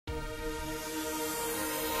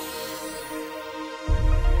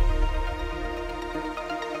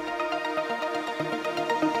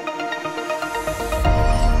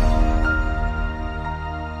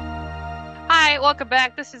right, welcome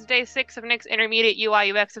back. This is day 6 of Nick's Intermediate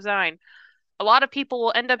UI UX Design. A lot of people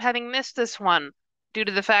will end up having missed this one due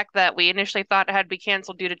to the fact that we initially thought it had to be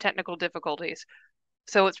canceled due to technical difficulties.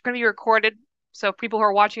 So it's going to be recorded. So people who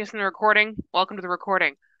are watching us in the recording, welcome to the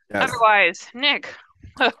recording. Yes. Otherwise, Nick,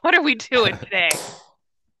 what are we doing today?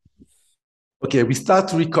 Okay, we start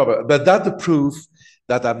to recover, but that's the proof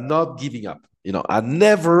that I'm not giving up. I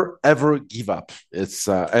never ever give up. It's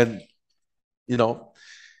and you know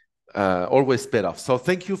always paid off. So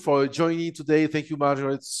thank you for joining today. Thank you,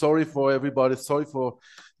 Margaret. Sorry for everybody. Sorry for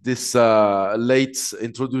this late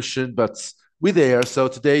introduction, but we're there. So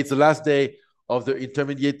today is the last day of the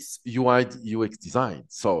intermediate UI UX design.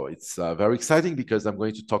 So it's very exciting because I'm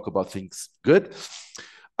going to talk about things good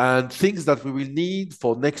and things that we will need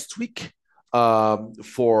for next week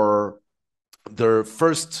for the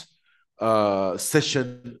first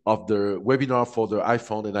session of the webinar for the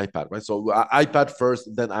iPhone and iPad, right? So iPad first,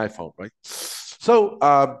 and then iPhone, right? So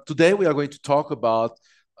today we are going to talk about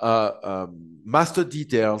master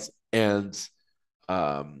details and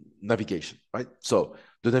navigation, right? So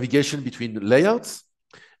the navigation between layouts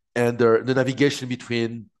and the navigation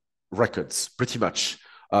between records, pretty much.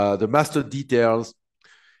 The master details,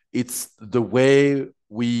 it's the way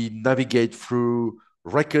we navigate through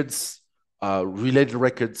records, related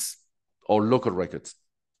records, or local records.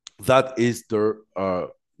 That is the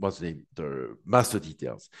what's the name? The master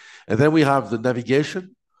details. And then we have the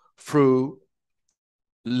navigation through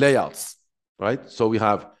layouts, right? So we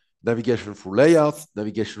have navigation through layouts,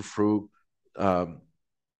 navigation through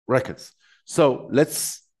records. So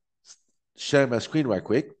let's share my screen right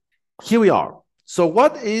quick. Here we are. So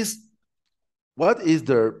what is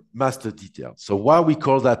the master detail? So why we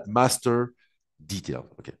call that master detail?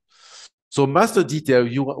 Okay. So master detail,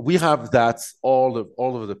 we have that all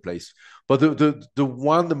over the place. But the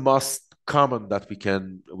one the most common that we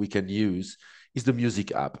can use is the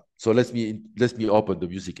music app. So let me open the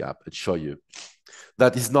music app and show you.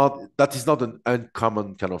 That is not an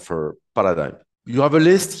uncommon kind of a paradigm. You have a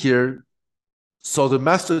list here. So the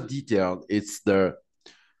master detail, it's the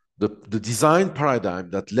design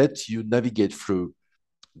paradigm that lets you navigate through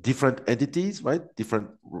different entities, right?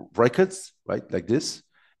 Different records, right? Like this.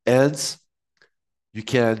 And you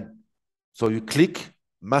can, so you click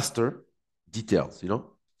master details,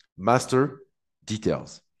 master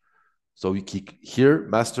details. So you click here,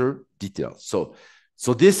 master details. So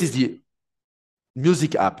this is the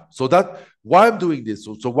music app. So that why I'm doing this.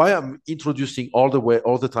 So why I'm introducing all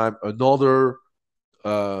the time another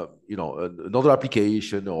another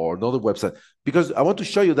application or another website, because I want to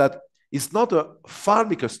show you that it's not a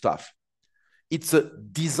FileMaker stuff. It's a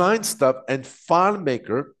design stuff, and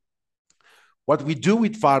FileMaker, what we do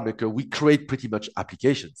with FileMaker, we create pretty much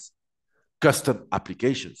applications, custom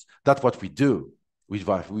applications. That's what we do with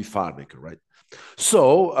FileMaker, right?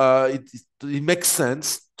 So it makes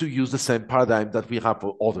sense to use the same paradigm that we have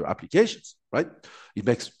for other applications, right? It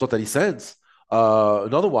makes totally sense.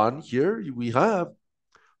 Another one here, we have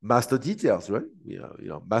master details, right?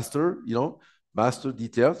 Master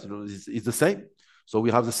details, is the same. So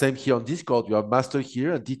we have the same here on Discord. You have master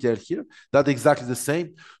here and detail here. That's exactly the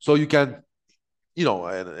same. So you can,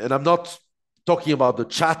 and I'm not talking about the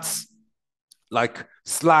chats like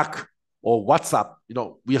Slack or WhatsApp.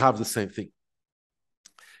 We have the same thing.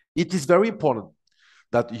 It is very important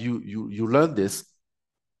that you learn this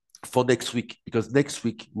for next week, because next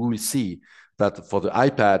week we will see that for the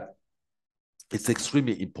iPad, it's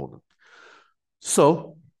extremely important.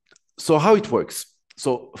 So how it works.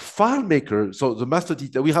 So FileMaker, so the master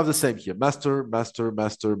detail, we have the same here. Master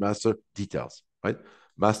details, right?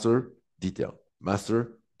 Master detail,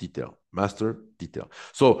 master detail, master detail.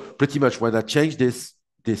 So pretty much when I change this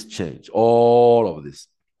change, all of this.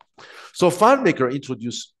 So FileMaker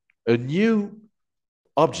introduced a new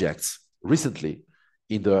object recently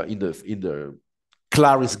in the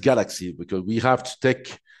Claris Galaxy, because we have to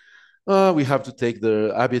take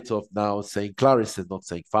the habit of now saying Claris and not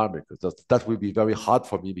saying FileMaker. That will be very hard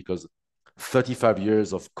for me, because 35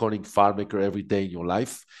 years of calling FileMaker every day in your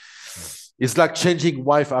life, it's like changing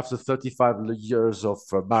wife after 35 years of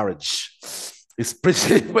marriage. It's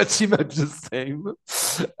pretty much the same.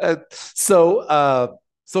 And so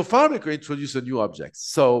FileMaker introduced a new object.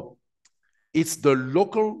 So it's the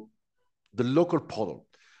local portal.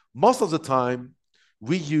 Most of the time,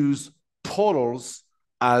 we use portals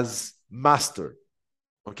as master,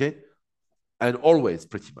 okay? And always,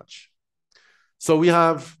 pretty much. So we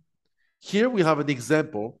have an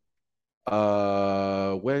example.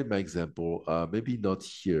 Where is my example? Maybe not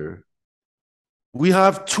here. We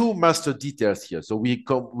have two master details here. So we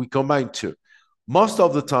combine two. Most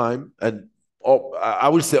of the time, and I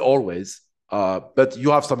will say always, but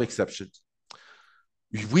you have some exceptions.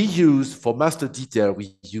 We use, for master detail,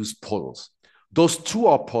 we use portals. Those two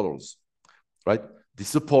are portals, right? This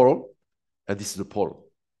is a portal, and this is a portal.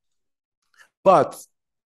 But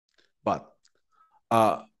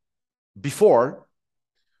before,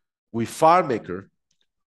 with FileMaker,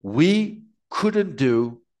 we couldn't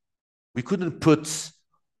put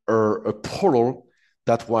a portal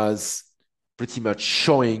that was pretty much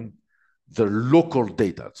showing the local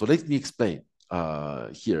data. So let me explain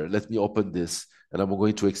here. Let me open this, and I'm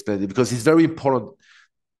going to explain it because it's very important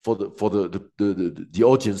for the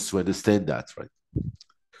audience to understand that, right?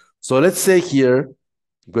 So let's say here,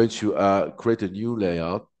 I'm going to create a new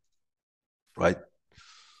layout, right?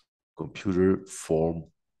 Computer form.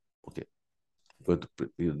 Okay, I'm going to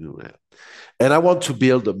build a new layout, and I want to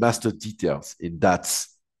build the master details in that,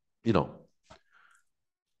 in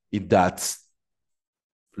that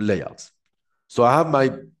layout. So I have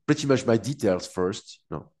pretty much my details first,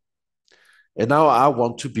 and now I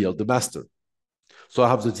want to build the master. So I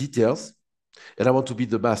have the details, and I want to be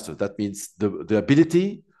the master. That means the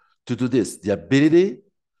ability to do this, the ability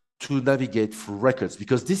to navigate through records,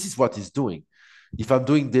 because this is what it's doing. If I'm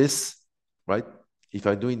doing this, right? If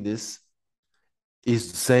I'm doing this,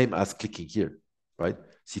 is the same as clicking here, right?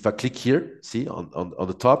 So if I click here, see on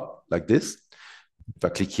the top like this, if I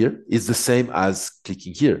click here, it's the same as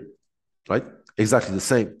clicking here, right? Exactly the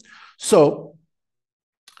same. So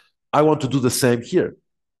I want to do the same here.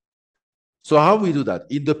 So how we do that?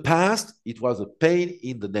 In the past, it was a pain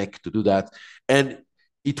in the neck to do that. And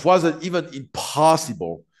it wasn't even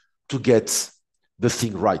impossible to get the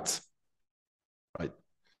thing right. Right.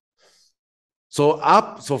 So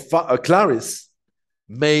Claris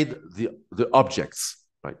made the objects,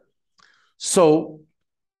 right? So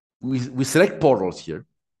we select portals here,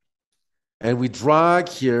 and we drag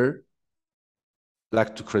here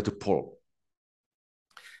like to create a portal.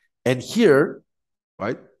 And here,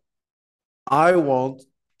 right, I want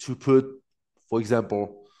to put, for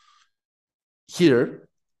example, here,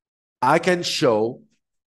 I can show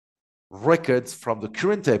records from the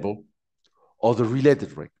current table or the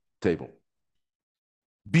related table.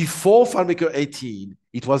 Before FileMaker 18,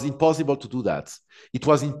 it was impossible to do that. It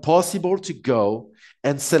was impossible to go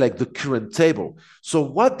and select the current table. So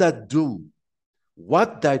what that do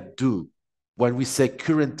when we say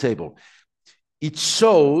current table, it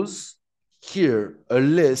shows here a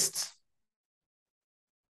list.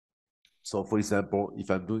 So for example,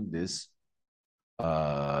 if I'm doing this,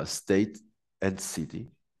 state and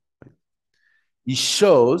city, right? It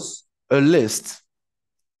shows a list,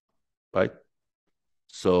 right?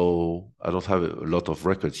 So I don't have a lot of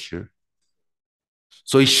records here.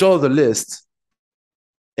 So it shows the list,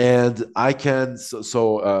 and I can,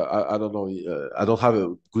 I don't know, I don't have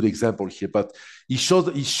a good example here, but it shows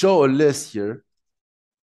a list here,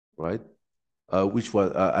 right? Which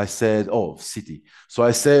one? I said, oh, city. So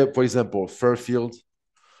I say, for example, Fairfield,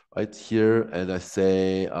 right here, and I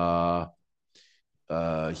say, here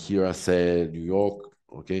I say New York,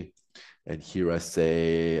 okay? And here I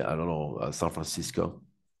say, I don't know, San Francisco.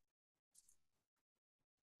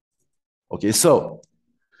 Okay, so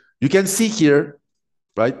you can see here,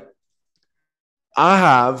 right? I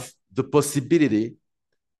have the possibility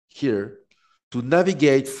here to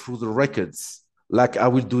navigate through the records like I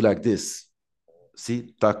will do like this.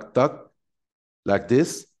 See, tuck, tuck, like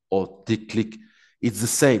this, or tick, click. It's the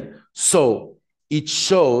same. So it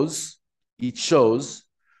shows.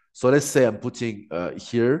 So let's say I'm putting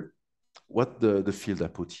here, what the field I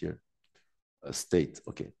put here? State,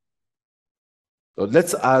 okay. So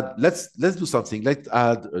let's do something. Let's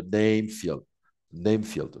add a name field,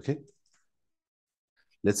 okay?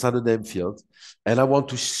 Let's add a name field. And I want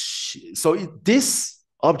to, this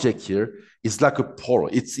object here is like a portal.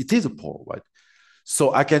 It is a portal, right?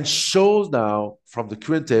 So I can show now from the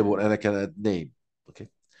current table, and I can add name, okay?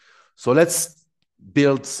 So let's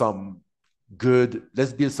build some good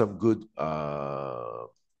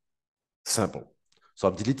sample. So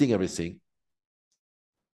I'm deleting everything.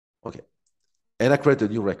 Okay. And I create a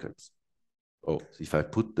new record. Oh, if I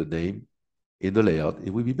put the name in the layout,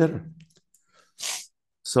 it will be better.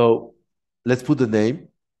 So let's put the name.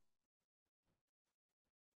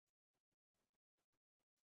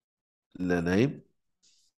 The name.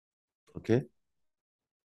 Okay.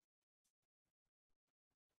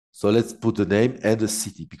 So let's put the name and the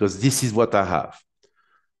city, because this is what I have.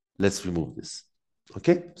 Let's remove this.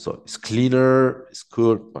 Okay. So it's cleaner, it's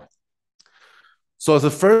cool. So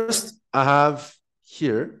the first I have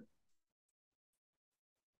here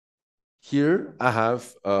I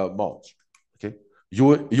have March. Okay.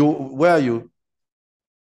 Where are you?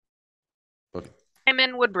 Okay. I'm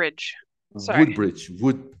in Woodbridge. Sorry.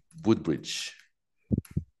 Woodbridge.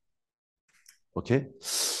 Okay.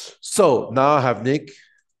 So now I have Nick.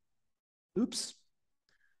 Oops.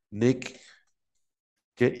 Nick,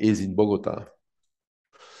 okay, is in Bogota.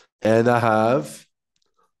 And I have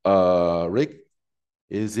Rick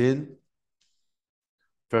is in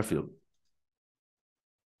Fairfield.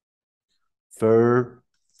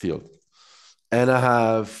 And I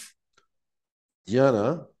have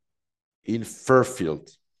Diana in Fairfield.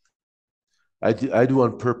 I do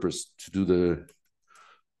on purpose to do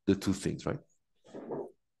the two things, right?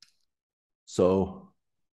 So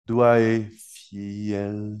do I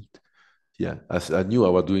feel? Yeah, I knew I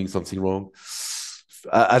was doing something wrong.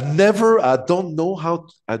 I don't know how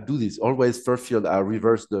I do this. Always Fairfield, I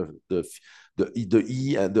reverse the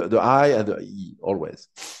E and the I and the E always.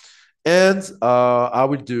 And I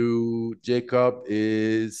will do Jacob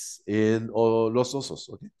is in Los Osos.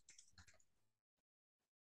 Okay.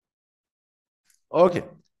 Okay.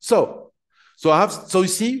 So you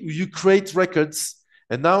see, you create records,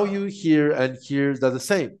 and now you here and here they're the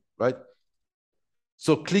same, right?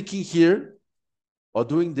 So clicking here or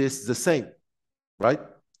doing this is the same, right?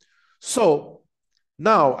 So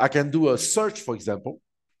now I can do a search, for example,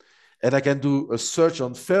 and I can do a search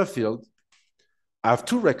on Fairfield. I have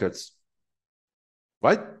two records,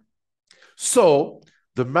 right? So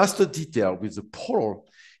the master detail with the portal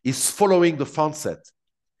is following the font set.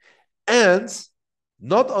 And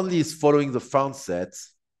not only is following the font set,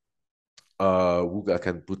 I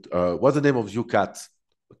can put, what's the name of your cat?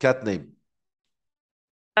 Cat name?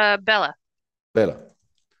 Bella. Bella.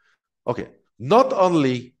 Okay. Not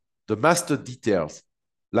only the master details,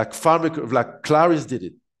 like FileMaker, like Claris did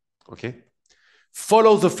it, okay?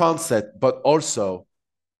 Follow the font set, but also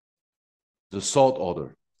the sort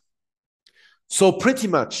order. So pretty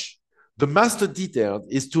much, the master detail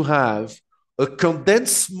is to have a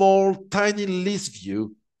condensed, small, tiny list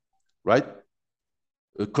view, right?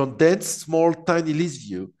 A condensed, small, tiny list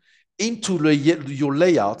view into your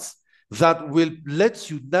layouts that will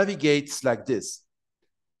let you navigate like this,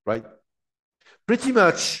 right? Pretty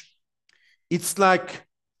much, it's like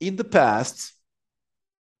in the past,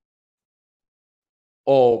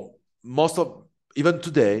 or most of, even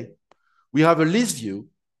today, we have a list view.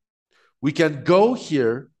 We can go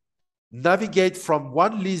here, navigate from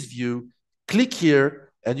one list view, click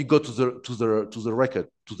here, and you go to the record,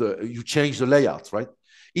 you change the layout, right?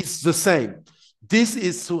 It's the same. This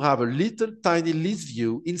is to have a little tiny list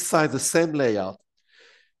view inside the same layout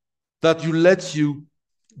that you let you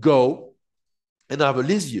go and have a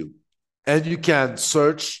list view. And you can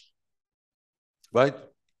search, right?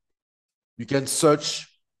 You can search,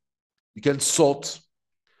 you can sort,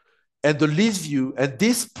 and the list view and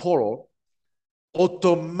this portal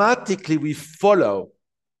automatically we follow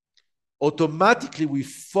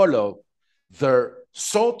the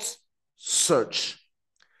sort search.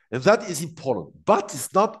 And that is important, but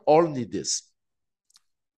it's not only this.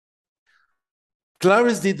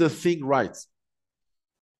 Claris did the thing right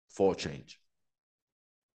for a change.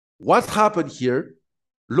 What happened here?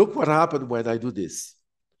 Look what happened when I do this.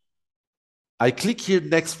 I click here,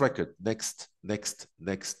 next record, next.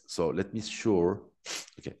 So let me sure,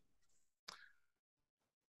 okay.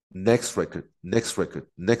 Next record.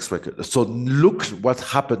 So look what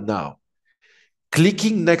happened now.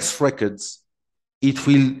 Clicking next records, it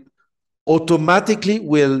will automatically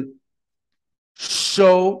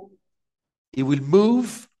show, it will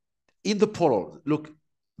move in the portal. Look,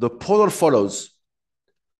 the portal follows.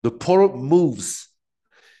 The portal moves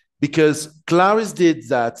because Claris did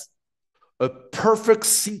that, a perfect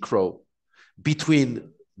synchro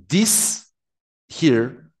between this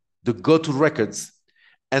here, the go-to records,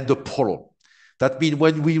 and the portal. That means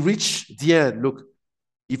when we reach the end, look,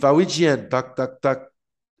 if I reach the end,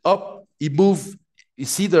 up, it moves. You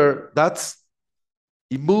see there,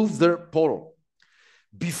 it moves the portal.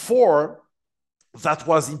 Before, that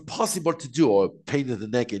was impossible to do, or a pain in the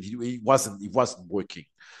neck, and it wasn't working.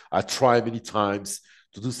 I tried many times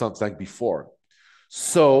to do something like before.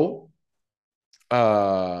 So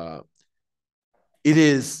it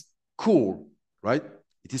is cool, right?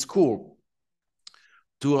 It is cool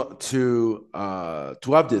to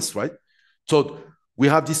have this, right? So we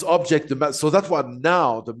have this object. So that's why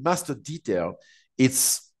now the master detail,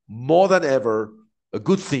 it's more than ever a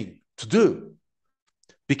good thing to do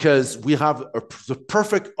because we have the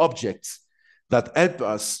perfect objects that help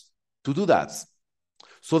us to do that.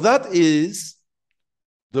 So that is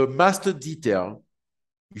the master detail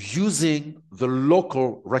using the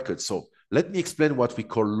local records. So let me explain what we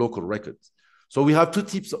call local records. So we have two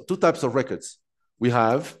types of records. We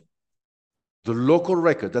have the local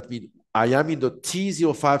record. That means I am in the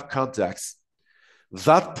T05 context.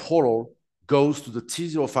 That portal goes to the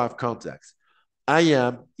T05 context. I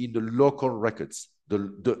am in the local records.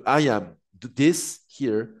 This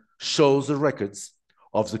here shows the records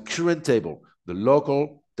of the current table, the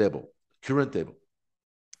local table, current table.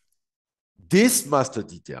 This master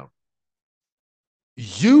detail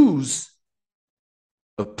use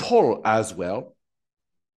a portal as well.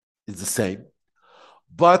 It's the same,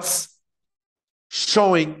 but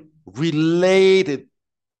showing related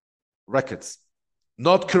records,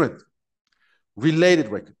 not current, related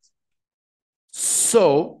records.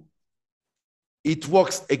 So it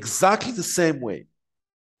works exactly the same way,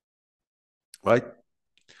 right?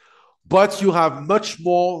 But you have much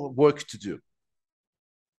more work to do.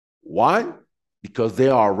 Why? Because they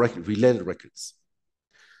are related records.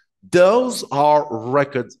 Those are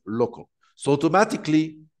records local. So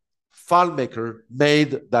automatically, FileMaker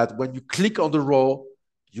made that when you click on the row,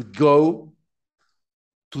 you go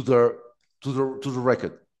to the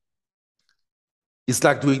record. It's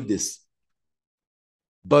like doing this.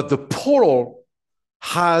 But the portal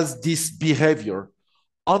has this behavior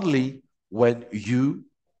only when you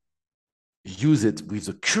use it with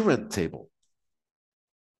the current table.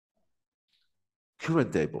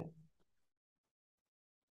 Current table.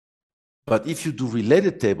 But if you do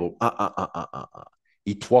related table,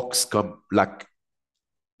 it works like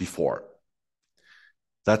before.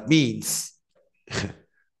 That means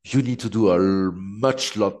you need to do a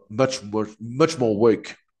much more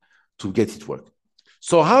work to get it work.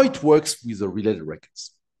 So how it works with the related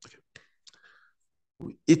records? Okay.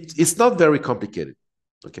 It's not very complicated.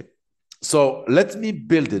 Okay. So let me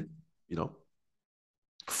build it,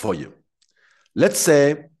 for you. Let's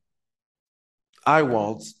say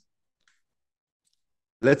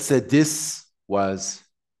let's say this was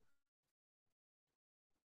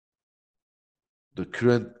the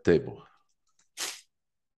current table.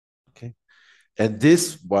 Okay. And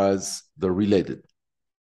this was the related.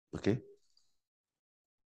 Okay.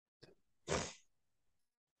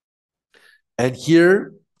 And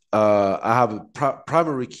here, I have a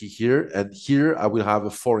primary key here, and here I will have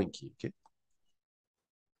a foreign key. Okay.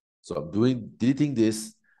 So I'm deleting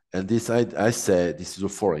this, and this I say this is a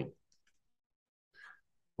foreign.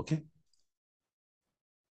 Okay.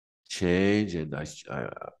 Change, and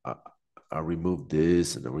I remove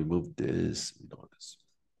this, and I remove this, this.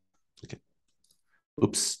 Okay.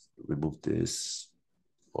 Oops, remove this.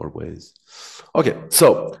 Always. Okay,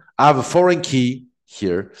 so I have a foreign key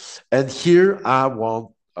here, and here I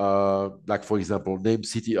want, like for example, name,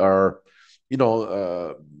 city, or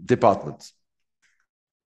department.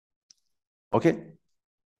 Okay.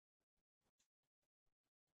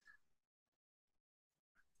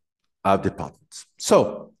 I have departments.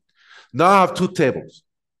 So now I have two tables,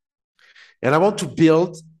 and I want to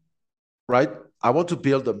build, right? I want to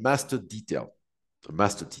build a master detail,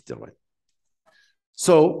 right?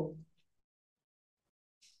 So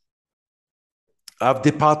I have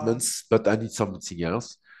departments, but I need something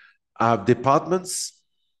else. I have departments,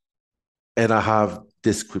 and I have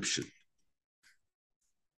description.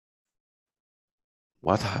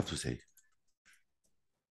 What I have to say?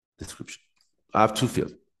 Description. I have two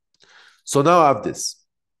fields. So now I have this.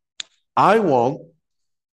 I want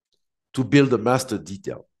to build a master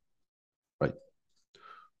detail, right?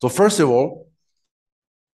 So first of all,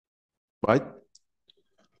 right,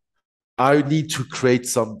 I need to create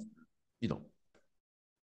some,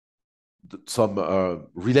 some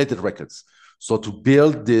related records. So to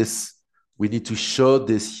build this, we need to show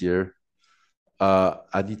this here.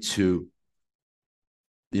 I need to,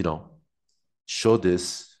 show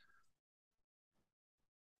this.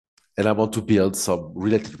 And I want to build some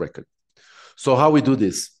related record. So how we do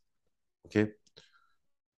this? Okay.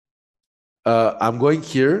 I'm going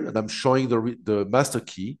here and I'm showing the master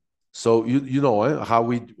key. So you know how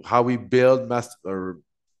we build master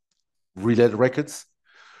related records.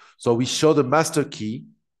 So we show the master key,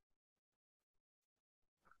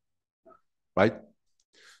 right?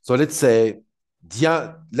 So let's say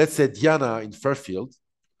Diana in Fairfield.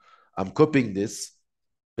 I'm copying this,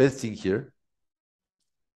 pasting here.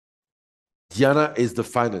 Diana is the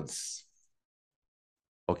finance.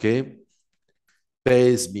 Okay.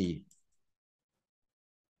 Pays me.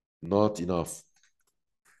 Not enough.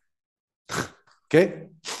 Okay.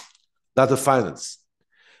 That's the finance.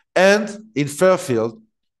 And in Fairfield,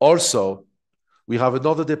 also, we have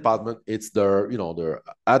another department. It's the, the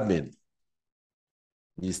admin,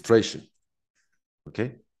 administration.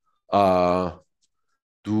 Okay.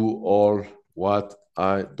 Do all what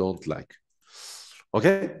I don't like.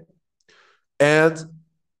 Okay. And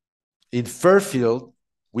in Fairfield,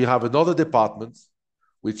 we have another department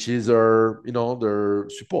which is their, their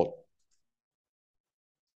support.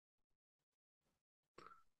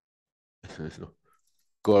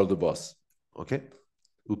 Call the boss. Okay.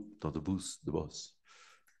 Oops, not the boss, the boss.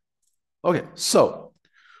 Okay, so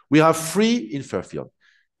we have 3 in Fairfield.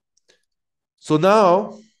 So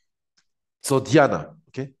now, so Diana,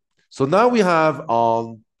 okay. So now we have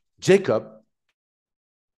on Jacob.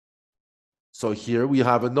 So here we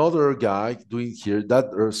have another guy doing here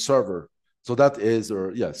that server. So that is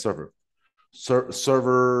server.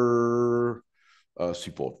 Server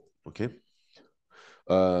support. Okay.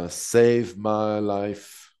 Save my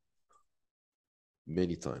life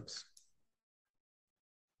many times.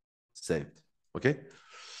 Saved. Okay.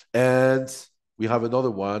 And we have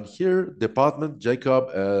another one here. Department Jacob.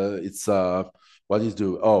 It's what is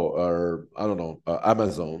do? Oh, I don't know.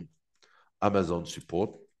 Amazon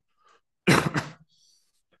support.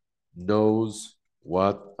 Knows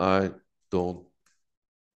what I don't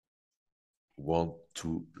want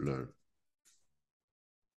to learn.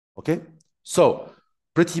 Okay, so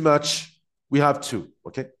pretty much we have 2.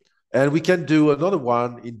 Okay, and we can do another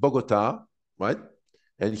one in Bogota, right?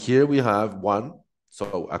 And here we have 1.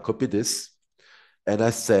 So I copy this and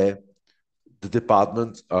I say the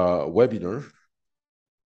department webinar,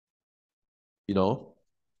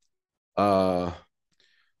 uh,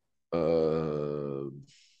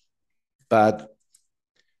 bad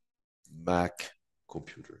Mac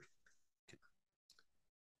computer.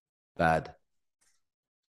 Bad.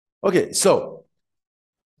 Okay, so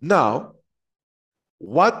now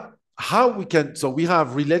how we can, so we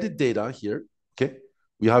have related data here, okay?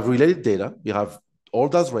 We have related data, we have all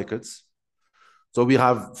those records. So we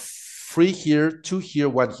have 3 here, 2 here,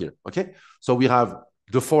 1 here, okay? So we have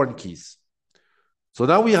the foreign keys. So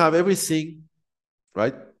now we have everything,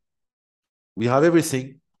 right? We have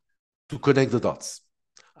everything to connect the dots.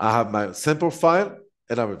 I have my sample file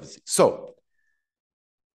and I have everything. So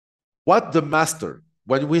what the master,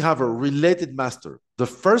 when we have a related master, the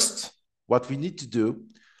first, what we need to do,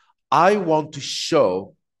 I want to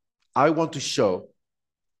show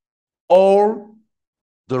all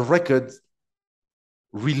the records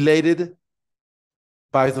related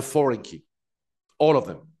by the foreign key, all of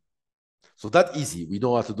them. So that's easy. We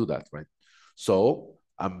know how to do that, right? So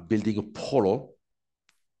I'm building a portal.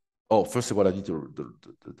 Oh, first of all, I need the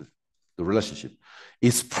relationship.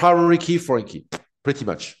 It's primary key, foreign key, pretty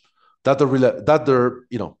much. That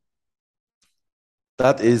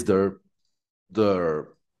is the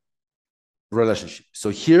relationship. So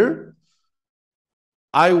here,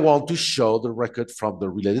 I want to show the record from the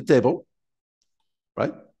related table,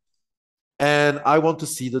 right? And I want to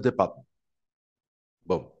see the department.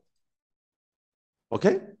 Boom.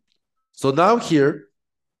 Okay? So now here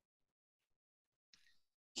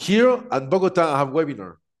at Bogota, I have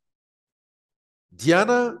webinar.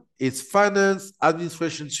 Diana is finance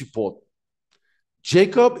administration support.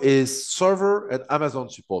 Jacob is server and Amazon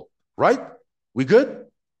support, right? We good?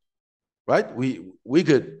 Right? We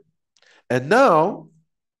good. And now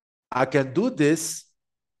I can do this,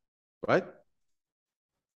 right?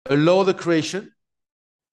 Allow the creation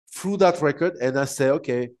through that record, and I say,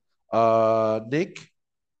 okay, Nick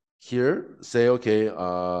here, say, okay,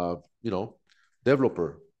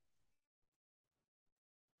 developer.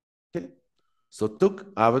 Okay. So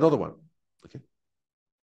I have another one. Okay.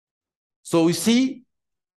 So we see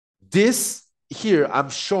this here, I'm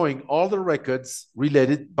showing all the records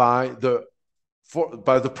related by the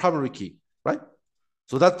primary key, right?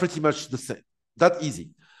 So that's pretty much the same. That's easy.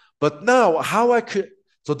 But now how I could,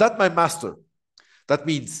 so that's my master. That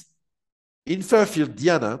means in Fairfield,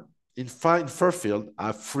 Diana, in Fairfield, I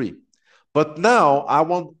have 3. But now I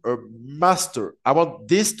want a master. I want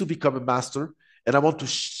this to become a master, and I want to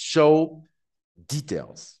show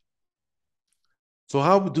details. So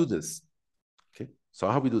how we do this? Okay, so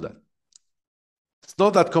how we do that? It's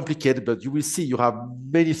not that complicated, but you will see you have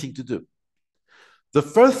many things to do. The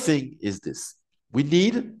first thing is this. We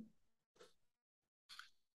need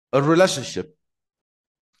a relationship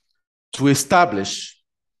to establish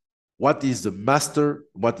what is the master,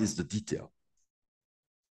 what is the detail.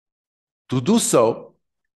 To do so,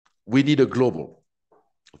 we need a global,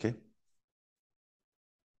 okay?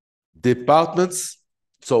 Departments,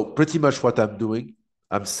 so pretty much what I'm doing,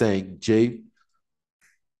 I'm saying J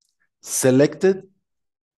selected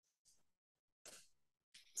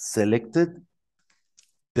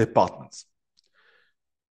departments.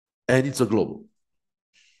 And it's a global.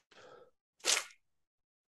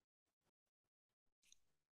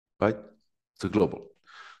 Right? It's a global.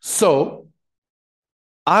 So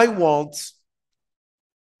I want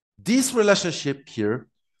this relationship here,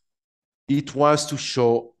 it was to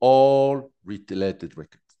show all related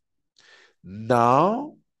record.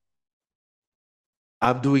 Now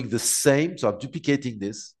I'm doing the same. So I'm duplicating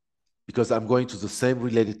this because I'm going to the same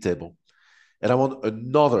related table. And I want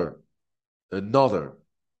another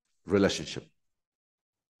relationship.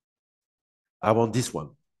 I want this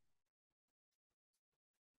one.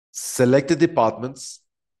 Selected departments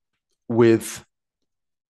with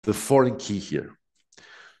the foreign key here.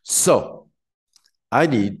 So I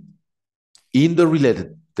need in the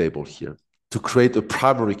related table here to create a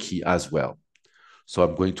primary key as well. So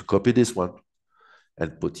I'm going to copy this one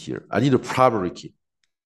and put here. I need a primary key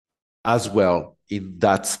as well in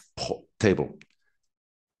that table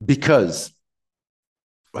because,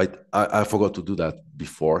 right, I forgot to do that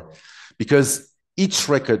before, because each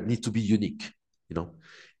record needs to be unique. You know,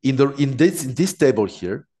 in this table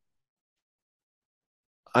here,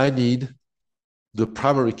 I need the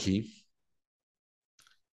primary key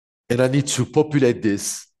and I need to populate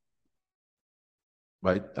this,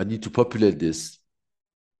 right? I need to populate this.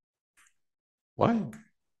 Why?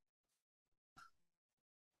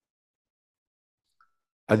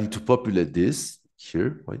 I need to populate this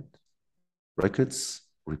here, right? Records,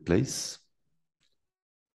 replace.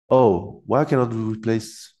 Oh, why cannot we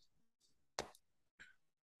replace?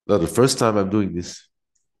 No, the first time I'm doing this.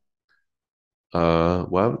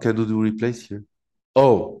 Why can we do replace here?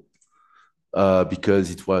 Oh, because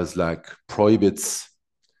it was like prohibits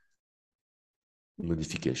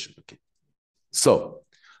modification. Okay. So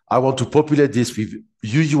I want to populate this with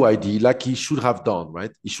UUID like he should have done,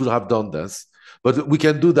 right? He should have done this, but we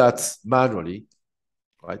can do that manually,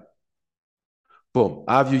 right? Boom,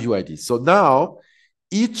 I have UUID. So now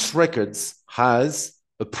each record has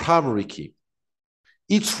a primary key.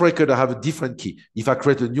 Each record I have a different key. If I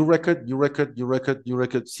create a new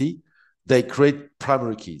record, see, they create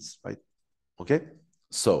primary keys, right? Okay,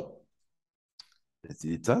 so let's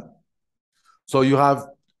edit that. So you have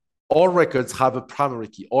all records have a primary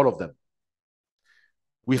key, all of them.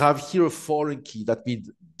 We have here a foreign key. That means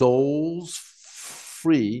those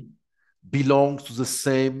three belong to the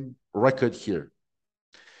same record here.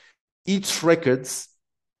 Each record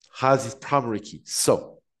has its primary key.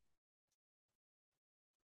 So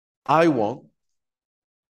I want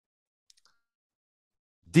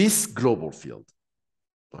this global field,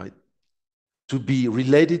 right, to be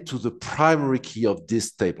related to the primary key of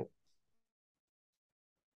this table.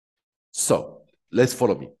 So let's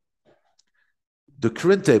follow me. The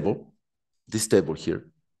current table, this table here,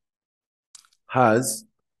 has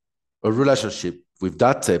a relationship with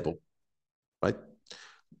that table, right,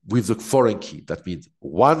 with the foreign key. That means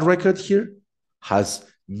one record here has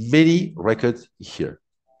many records here.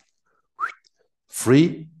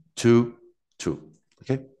 3, 2, 2.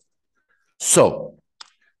 Okay. So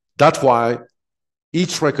that's why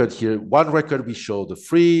each record here, one record we show the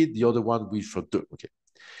 3, the other one we show 2. Okay.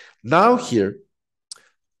 Now here,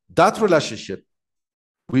 that relationship,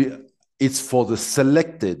 it's for the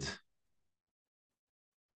selected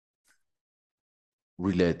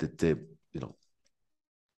related table, you know.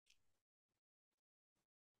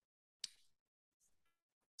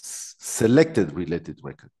 Selected related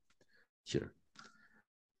record here.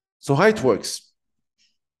 So how it works.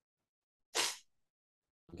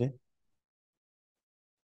 Okay.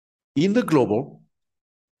 In the global,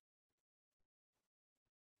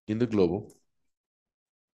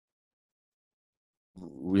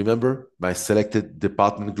 remember my selected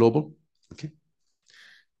department global? Okay.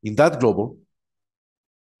 In that global,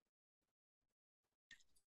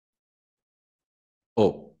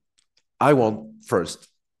 oh, I want first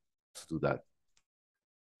to do that.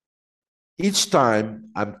 Each time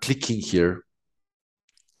I'm clicking here,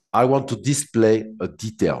 I want to display a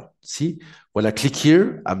detail. See, when I click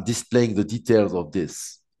here, I'm displaying the details of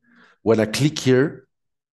this. When I click here,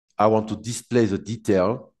 I want to display the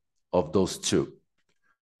detail of those two.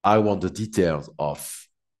 I want the details of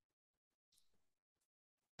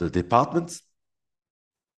the departments,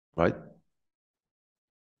 right?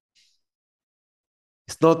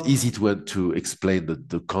 It's not easy to explain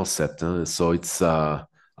the concept. So it's,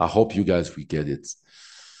 I hope you guys will get it.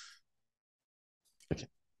 Okay.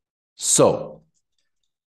 So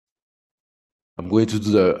I'm going to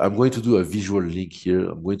do a visual link here.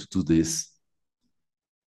 I'm going to do this.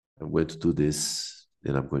 I'm going to do this.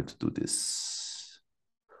 Then I'm going to do this.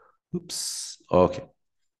 Oops. Okay.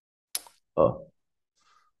 Oh,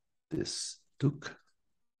 this took.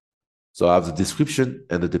 So I have the description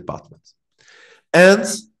and the department. And,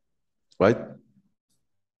 right,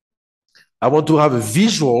 I want to have a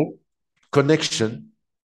visual connection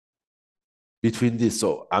between this.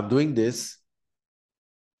 So I'm doing this,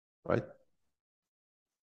 right?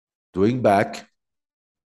 Doing back.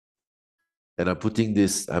 and I'm putting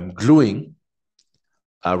this, I'm gluing.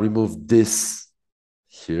 I remove this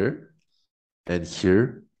here, and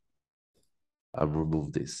here, I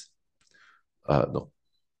remove this. No.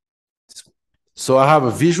 So I have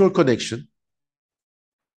a visual connection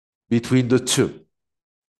between the two.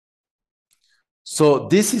 So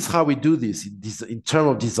this is how we do this in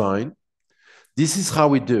terms of design. This is how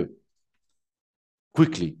we do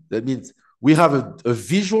quickly. That means we have a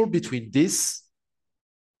visual between this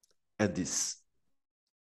and this.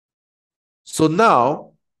 So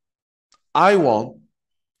now I want,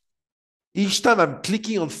 each time I'm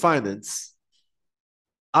clicking on finance,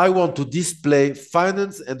 I want to display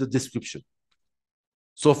finance and the description.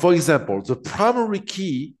 So for example, the primary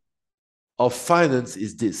key of finance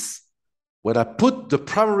is this. When I put the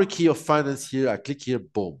primary key of finance here, I click here,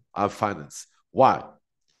 boom, I have finance. Why?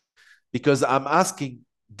 Because I'm asking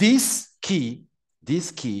this key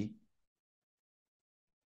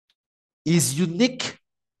is unique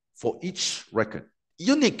for each record.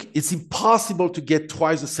 Unique. It's impossible to get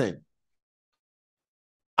twice the same.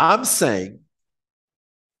 I'm saying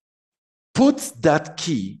put that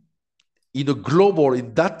key in a global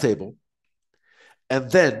in that table, and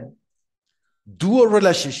then do a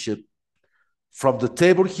relationship from the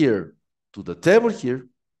table here to the table here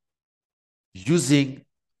using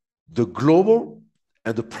the global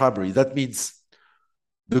and the primary. That means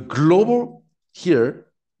the global here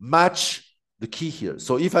match the key here.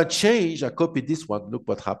 So if I change, I copy this one, look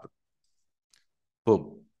what happened.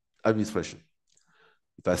 Boom, administration.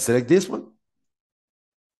 If I select this one,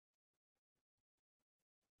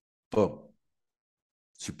 boom,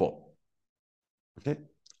 support. Okay.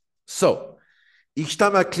 So each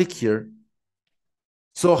time I click here,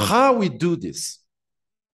 so how we do this?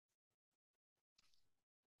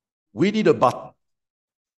 We need a button.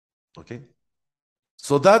 Okay.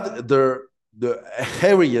 So that the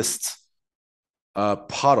hairiest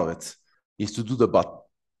part of it is to do the button.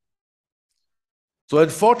 So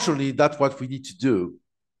unfortunately, that's what we need to do,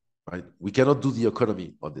 right? We cannot do the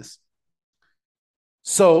economy on this.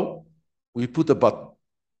 So we put a button,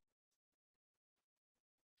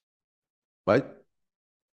 right?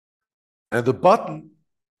 And the button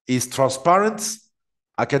is transparent.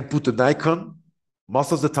 I can put an icon.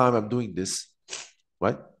 Most of the time I'm doing this,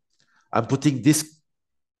 right? I'm putting these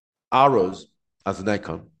arrows as an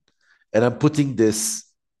icon, and I'm putting this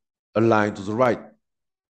a line to the right.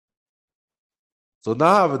 So now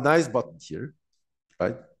I have a nice button here,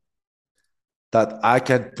 right? That I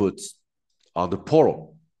can put on the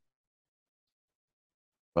portal,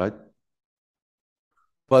 right?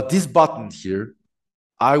 But this button here,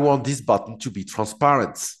 I want this button to be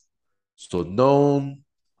transparent. So known,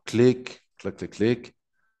 click, click, click, click,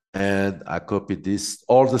 and I copy this,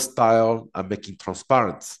 all the style I'm making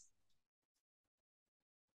transparent.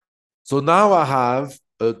 So now I have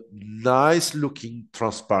a nice looking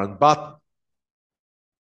transparent button,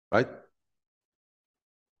 right?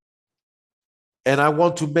 And I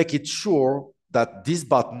want to make it sure that this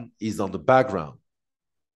button is on the background.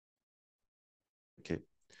 Okay.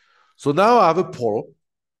 So now I have a portal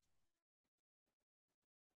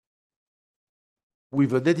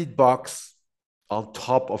with an edit box on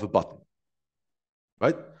top of a button,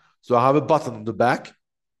 right? So I have a button on the back,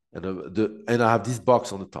 and I have this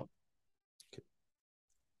box on the top. Okay.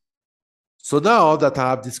 So now that I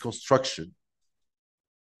have this construction,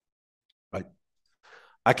 right,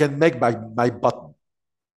 I can make my button.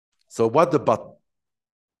 So what the button?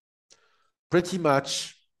 Pretty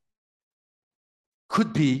much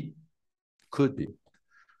could be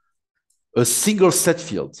a single set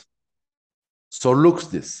field. So look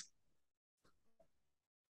at this.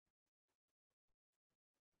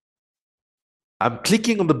 I'm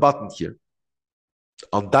clicking on the button here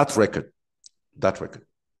on that record.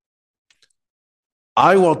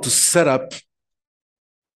 I want to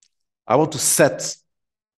set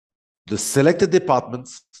the selected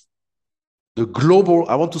departments, the global.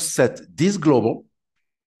 I want to set this global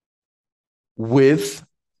with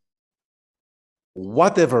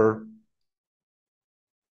whatever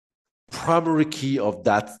primary key of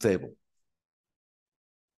that table.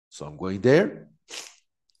 So I'm going there,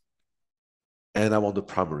 and I want the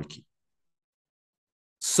primary key.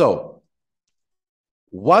 So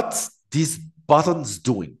what this button's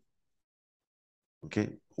doing? Okay,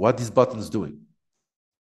 what this button's doing?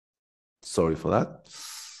 Sorry for that.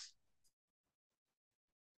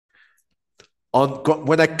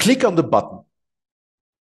 When I click on the button,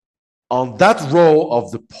 on that row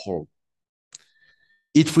of the portal,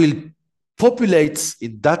 it will populate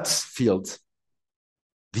in that field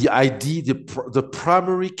the ID, the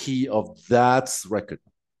primary key of that record.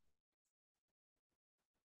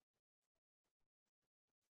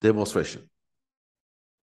 demonstration.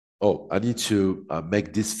 Oh, I need to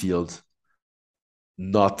make this field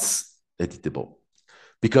not editable,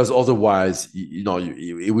 because otherwise,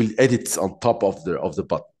 it will edit on top of the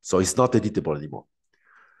button. So it's not editable anymore.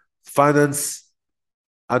 Finance,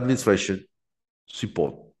 administration,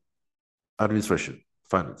 support, administration,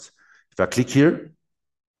 finance. If I click here,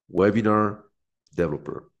 webinar,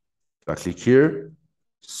 developer. If I click here,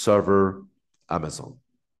 server, Amazon,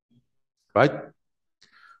 right?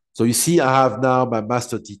 So you see, I have now my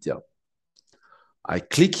master detail. I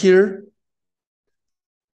click here,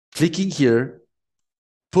 clicking here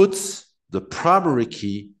puts the primary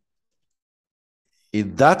key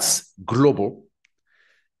in that global,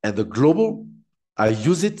 and the global, I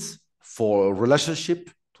use it for a relationship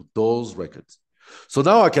to those records. So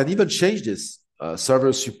now I can even change this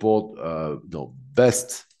server support,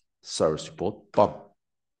 best server support, bam,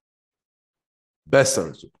 best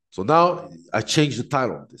server support. So now I change the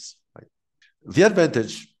title of this. Right? The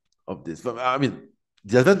advantage of this, the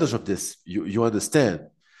advantage of this, you understand,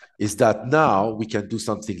 is that now we can do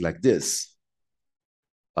something like this,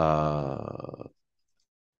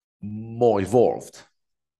 more evolved,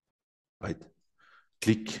 right?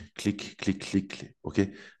 Click, click, click, click, click.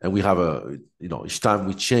 Okay, and we have each time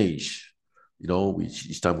we change,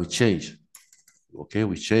 each time we change, okay,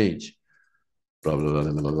 we change, blah blah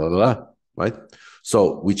blah blah blah blah, right?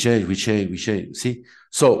 So we change, we change, we change. See,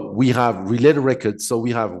 so we have related records. So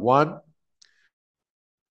we have one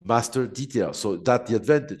master detail. So that's the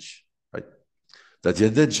advantage, right? That's the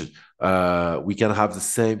advantage. We can have the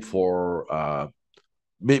same for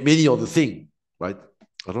many other things, right?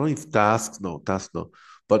 I don't know if tasks, no,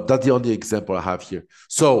 but that's the only example I have here.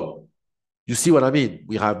 So you see what I mean?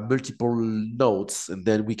 We have multiple nodes, and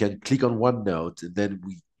then we can click on one node, and then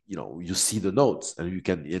you see the nodes, and you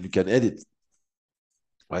can edit,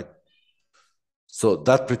 right? So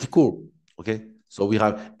that's pretty cool. Okay, so we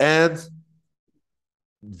have, and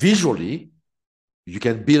visually, you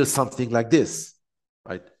can build something like this,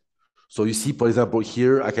 right? So you see, for example,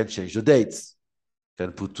 here I can change the dates. I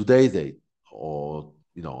can put today's date, or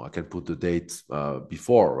I can put the date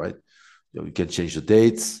before, right? You can change the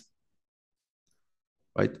dates,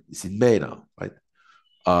 right? It's in May now, right?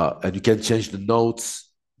 And you can change the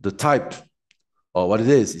notes, the type, or what it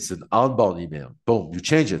is. It's an outbound email. Boom, you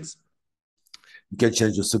change it. You can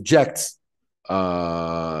change the subject,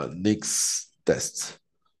 next test,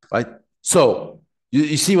 right? So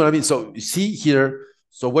you see what I mean? So you see here,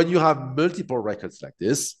 so when you have multiple records like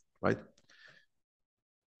this, right?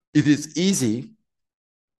 It is easy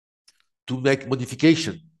to make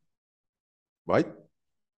modification, right?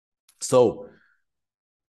 So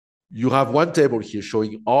you have one table here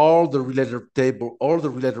showing all the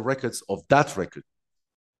related records of that record,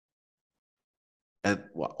 and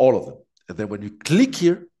all of them. And then when you click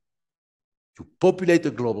here, you populate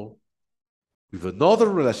a global with another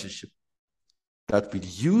relationship that will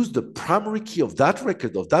use the primary key of that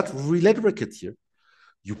record, of that related record here.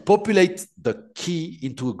 You populate the key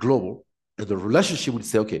into a global, and the relationship will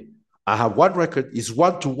say, okay, I have one record, is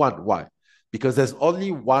one-to-one. Why? Because there's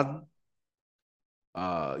only one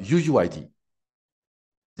UUID.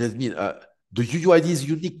 That means the UUID is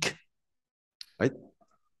unique, right?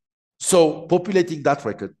 So populating that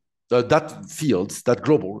record, that field, that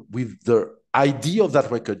global, with the ID of that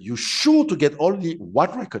record, you're sure to get only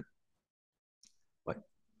one record, right?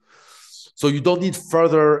 So you don't need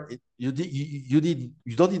further. You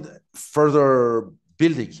don't need further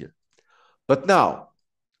building here. But now,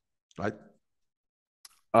 right?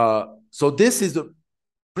 So this is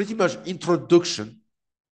pretty much introduction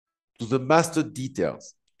to the master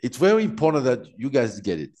details. It's very important that you guys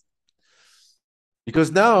get it,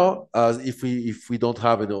 because now, if we don't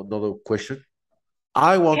have another question,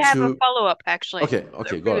 I We want have a to. follow-up, actually. Okay, The go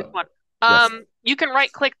previous ahead. one. Yes. You can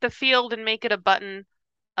right-click the field and make it a button.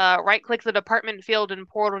 Right-click the department field in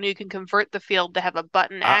Portal, and you can convert the field to have a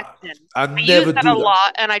button action. I I use never that do a that.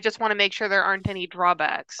 lot, and I just want to make sure there aren't any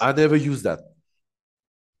drawbacks. I never use that.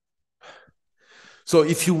 So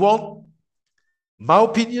if you want my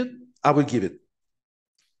opinion, I will give it.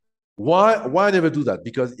 Why I never do that?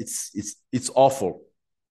 Because it's awful.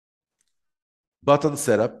 Button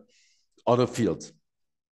setup on a field.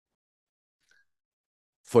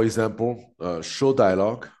 For example, show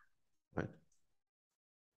dialog, right?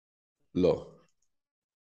 Low.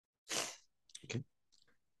 Okay.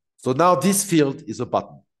 So now this field is a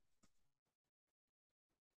button.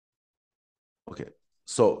 Okay.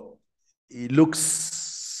 So it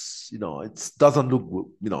looks, it doesn't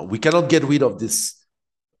look, we cannot get rid of this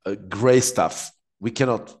gray stuff. We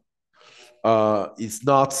cannot. It's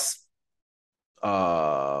not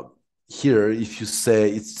here, if you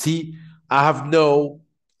say see, I have no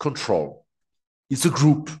control. It's a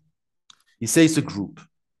group. You say it's a group,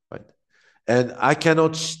 right? And I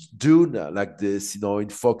cannot do like this, in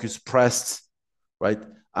focus pressed, right?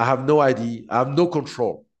 I have no idea. I have no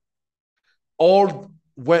control. All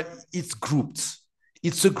when it's grouped,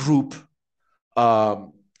 it's a group,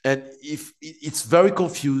 and if it's very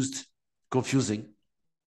confusing,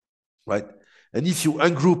 right? And if you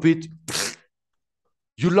ungroup it,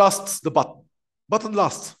 you lost the button. Button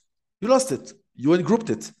lost. You lost it. You ungrouped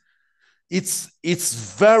it. It's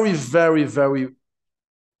very, very, very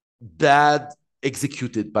bad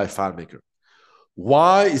executed by FileMaker.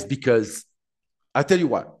 Why? Is because I tell you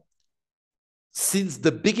why. Since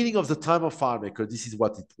the beginning of the time of FileMaker, this is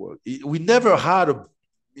what it was. We never had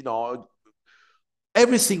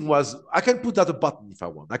everything was, I can put that a button if I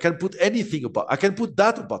want. I can put anything about, I can put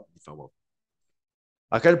that a button if I want.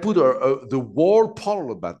 I can put the wall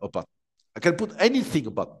panel a button. I can put anything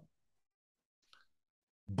a button.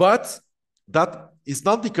 But that is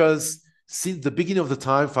not because since the beginning of the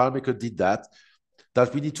time FileMaker did that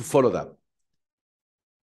we need to follow that.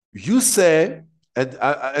 You say,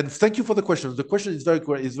 and thank you for the question. The question is very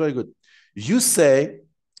good. You say,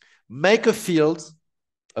 make a field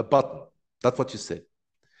a button. That's what you say.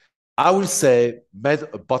 I will say, make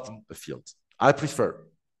a button a field. I prefer.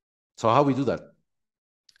 So how we do that?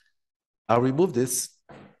 I remove this.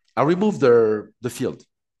 I remove the field.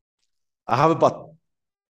 I have a button.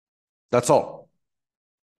 That's all.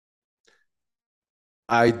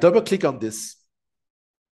 I double click on this.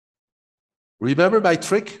 Remember my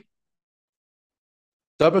trick?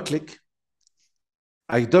 Double click.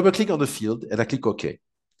 I double click on the field and I click OK.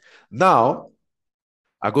 Now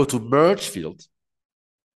I go to merge field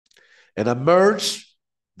and I merge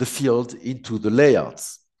the field into the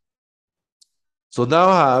layouts. So now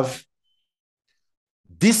I have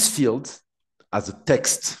this field as a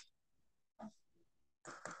text.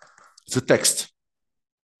 It's a text,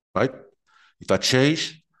 right? If I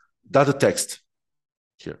change, that's a text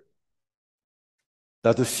here.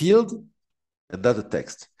 That's a field and that's a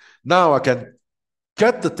text. Now I can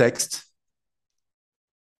cut the text,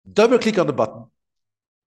 double click on the button,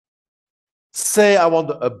 say I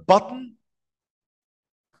want a button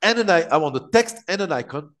and I want the text and an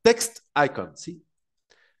icon, text icon, see?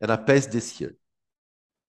 And I paste this here.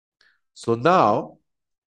 So now,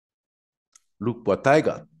 look what I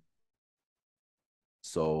got.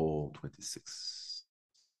 So 26.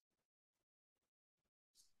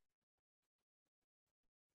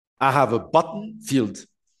 I have a button field.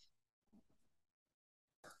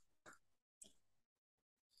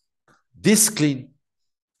 This clean.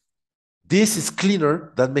 This is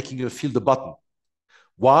cleaner than making a field a button.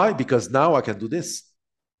 Why? Because now I can do this.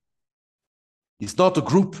 It's not a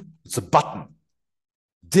group, it's a button.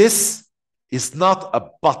 This is not a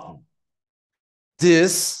button.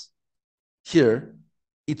 This here,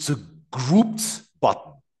 it's a grouped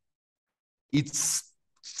button. It's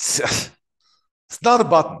not a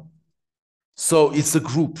button. So it's a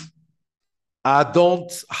group. I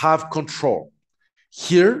don't have control.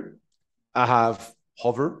 Here, I have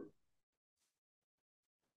hover.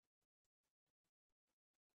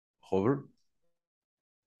 Hover.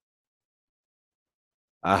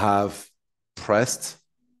 I have pressed.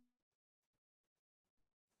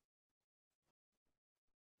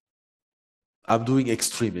 I'm doing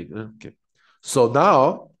extreme. Okay. So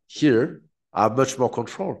now here I have much more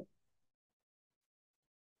control.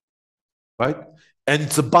 Right? And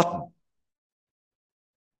it's a button.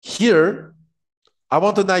 Here, I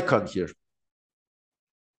want an icon here.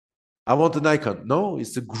 I want an icon. No,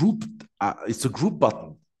 it's a group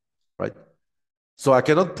button. Right? So I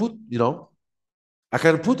cannot put, I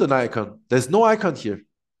can put an icon. There's no icon here.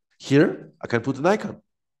 Here, I can put an icon.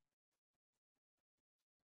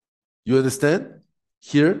 You understand?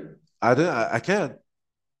 Here, I can.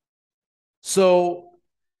 So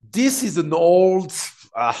this is an old,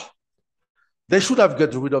 they should have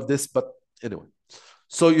got rid of this, but anyway.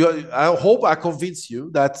 So I hope I convince you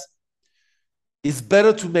that it's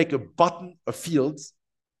better to make a button a field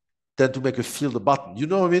than to make a field a button. You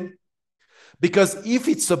know what I mean? Because if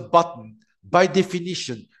it's a button, by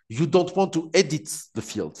definition, you don't want to edit the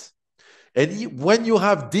field. And when you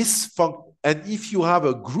have this function, and if you have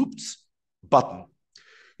a grouped button,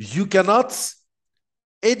 you cannot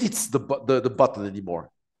edit the button anymore.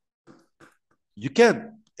 You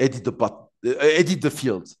can edit the button, edit the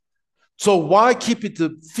field. So why keep it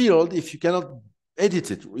a field if you cannot edit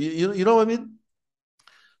it? You know what I mean?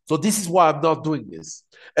 So this is why I'm not doing this.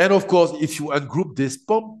 And of course, if you ungroup this,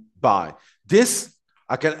 boom, bye. This,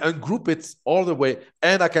 I can ungroup it all the way,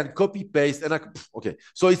 and I can copy paste, and okay.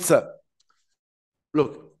 So it's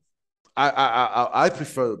look, I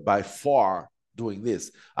prefer by far doing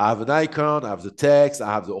this. I have an icon, I have the text,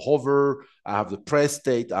 I have the hover, I have the press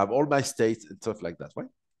state, I have all my states and stuff like that, right?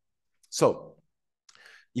 So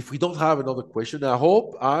if we don't have another question, I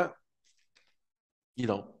hope you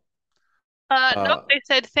know, Nope, uh, they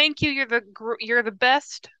said thank you. You're the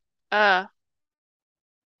best. Uh,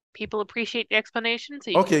 People appreciate the explanation,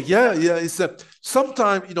 so you can okay, keep yeah, going. yeah. It's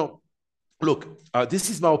sometimes, look, this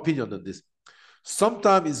is my opinion on this.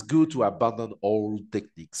 Sometimes it's good to abandon old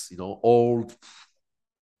techniques, old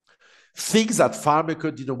things that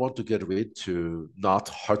FileMaker didn't want to get rid to not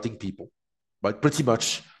hurting people, right? Pretty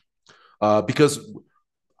much, because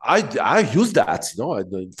I use that,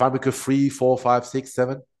 in FileMaker 3, 4, 5, 6,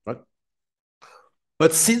 7, right?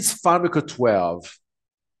 But since FileMaker 12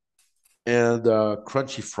 and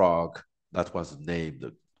Crunchy Frog, that was the name,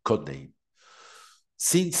 the code name,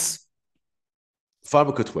 since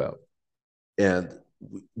FileMaker 12, and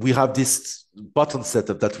we have this button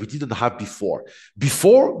setup that we didn't have before.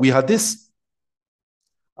 Before we had this,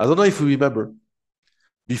 I don't know if you remember.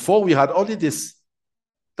 Before we had only this.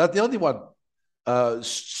 That's the only one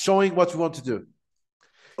showing what we want to do.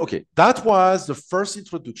 Okay, that was the first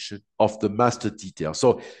introduction of the master detail.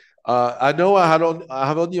 So I know I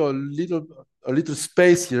have only a little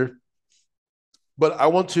space here, but I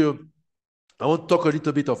want to talk a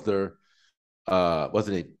little bit of the what's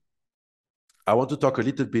the name? I want to talk a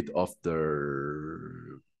little bit of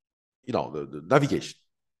the navigation.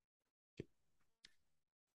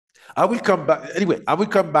 I will come back anyway. I will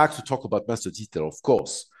come back to talk about master detail, of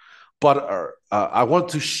course, but I want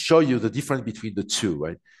to show you the difference between the two,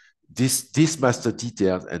 right? This master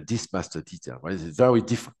detail and this master detail, right? It's very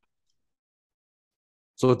different.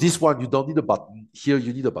 So this one you don't need a button. Here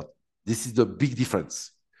you need a button. This is the big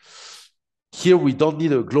difference. Here we don't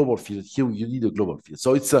need a global field. Here you need a global field.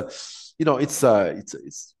 So it's a, it's.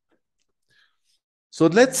 So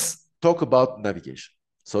let's talk about navigation.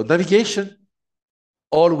 So navigation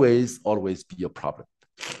always be a problem.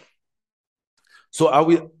 So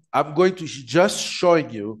I'm going to just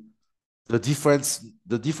showing you the difference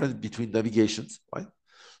between navigations, right?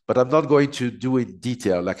 But I'm not going to do it in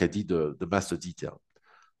detail like I did the master detail.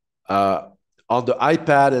 Uh, on the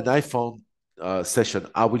iPad and iPhone session,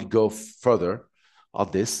 I will go further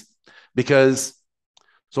on this because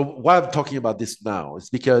so why I'm talking about this now is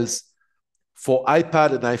because for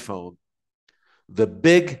iPad and iPhone, the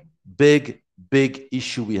big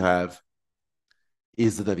issue we have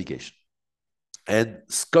is the navigation. And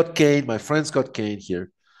Scott Kane, my friend Scott Kane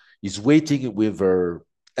here, is waiting with her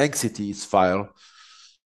anxieties file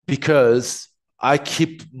because I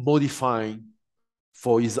keep modifying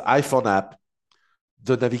for his iPhone app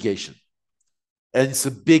the navigation. And it's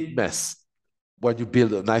a big mess when you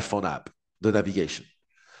build an iPhone app, the navigation.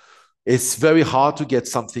 It's very hard to get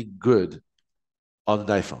something good on an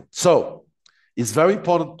iPhone. So it's very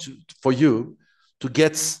important for you to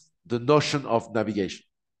get the notion of navigation.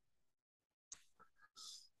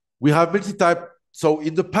 We have multi-type. So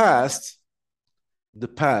in the past,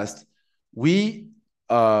 we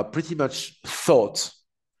pretty much thought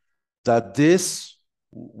that this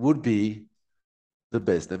would be the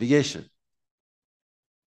best navigation,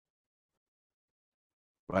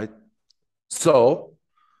 right? So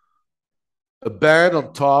a band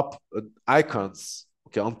on top, icons.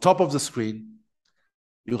 Okay, on top of the screen,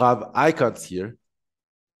 you have icons here.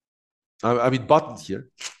 I mean buttons here,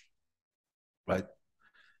 right?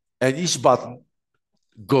 And each button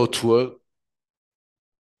go to a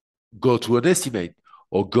go to an estimate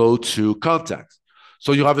or go to contacts.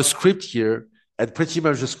 So you have a script here, and pretty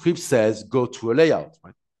much the script says go to a layout,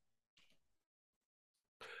 right?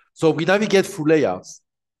 So we navigate through layouts,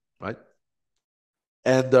 right?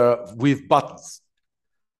 And with buttons.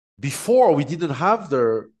 Before we didn't have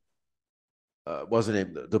what's the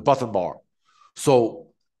name, the button bar. So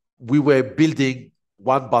we were building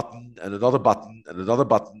one button and another button and another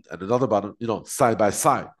button and another button, side by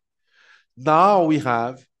side. Now we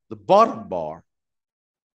have the button bar,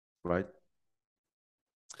 right?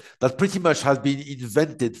 That pretty much has been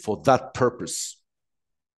invented for that purpose.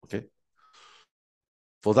 Okay.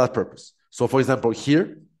 For that purpose. So for example,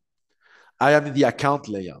 here, I am in the account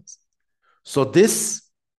layout. So this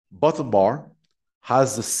button bar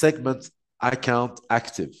has the segment account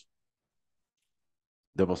active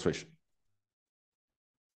demonstration.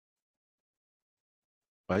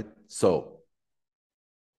 Right? So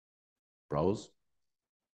browse.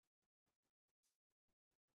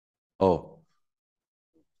 Oh,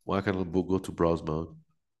 why can't I go to browse mode?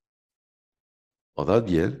 Oh, that's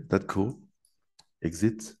bien. That's cool.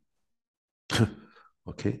 Exit.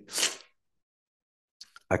 Okay.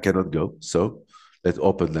 I cannot go. So Let's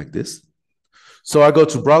open like this. So I go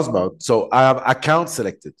to browse mode. So I have account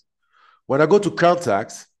selected. When I go to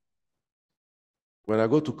contacts,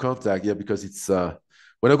 yeah, because it's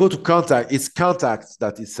when I go to contact, it's contacts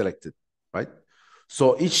that is selected, right?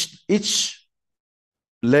 So each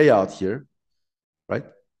layout here, right?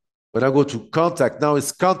 When I go to contact, now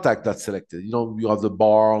it's contact that's selected. You know, you have the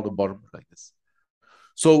bar on the bottom like this.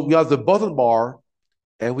 So we have the bottom bar,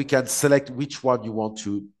 and we can select which one you want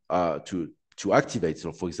to activate.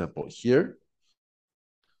 So for example, here,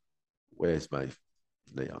 where's my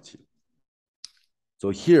layout here?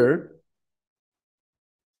 So here,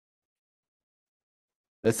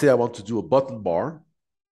 let's say I want to do a button bar,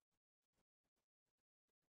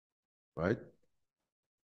 right?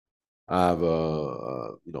 I have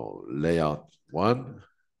layout 1,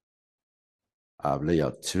 I have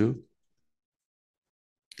layout 2,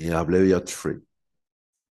 and I have layout 3,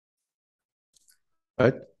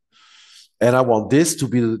 right? And I want this to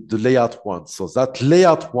be the layout 1. So that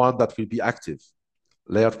layout 1 that will be active,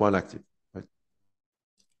 layout 1 active, right?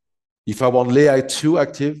 If I want layout 2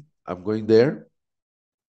 active, I'm going there,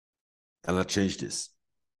 and I change this,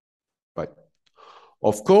 right?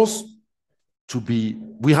 Of course,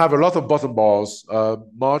 we have a lot of button bars.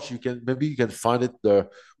 March, maybe you can find it there.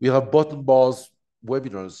 We have button bars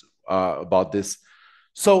webinars about this.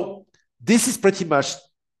 So this is pretty much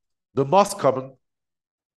the most common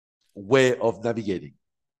way of navigating,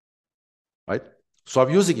 right? So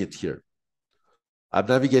I'm using it here. I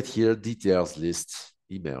navigate here, details, list,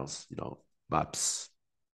 emails, maps,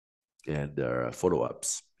 and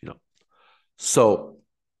follow-ups, So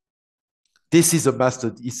this is a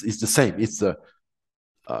master, it's the same. It's a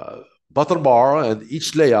button bar, and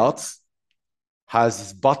each layout has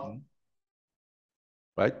this button,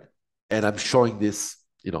 right? And I'm showing this,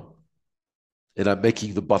 and I'm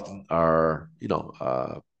making the button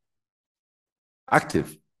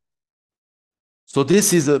active. So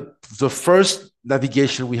this is the first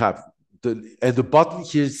navigation we have. And the button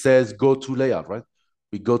here says go to layout, right?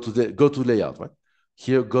 We go to layout, right?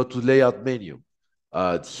 Here, go to layout menu.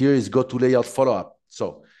 Here is go to layout follow-up.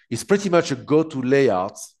 So it's pretty much a go to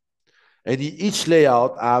layout. And in each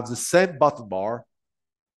layout, I have the same button bar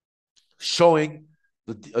showing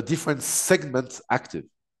a different segment active.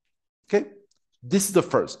 Okay? This is the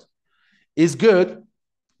first. It's good,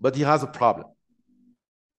 but it has a problem.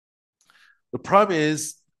 The problem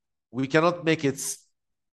is we cannot make it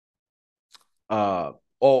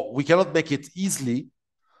or we cannot make it easily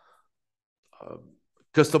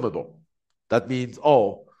customable. That means,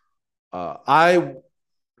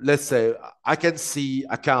 let's say I can see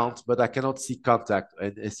account, but I cannot see contact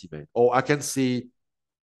and estimate. Or I can see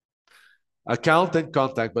account and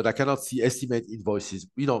contact, but I cannot see estimate invoices.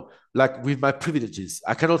 Like with my privileges,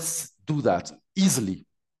 I cannot do that easily.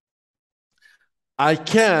 I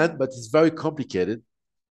can, but it's very complicated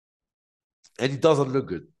and it doesn't look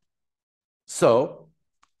good. So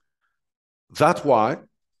that's why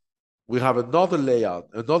we have another layout,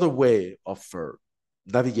 another way of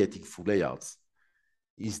navigating through layouts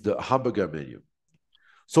is the hamburger menu.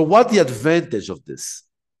 So what's the advantage of this?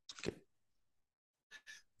 Okay.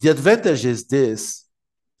 The advantage is this.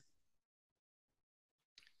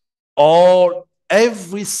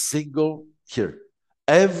 Every single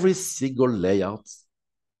layout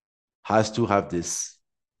has to have this,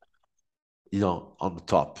 on the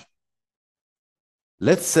top.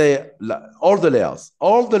 Let's say all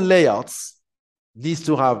the layouts needs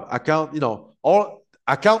to have account, all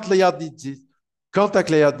account layout needs this, contact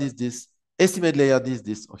layout needs this, estimate layout needs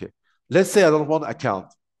this. Okay. Let's say I don't want account,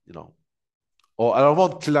 or I don't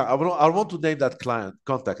want to name that client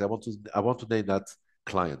contact. I want to name that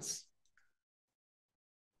clients.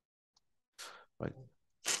 Right.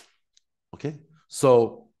 Okay.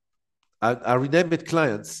 So I rename it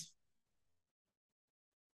clients.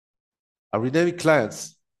 I rename it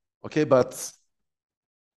clients. Okay, but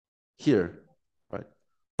here, right?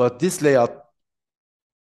 But this layout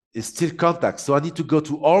is still contact. So I need to go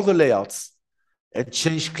to all the layouts and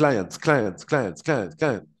change clients,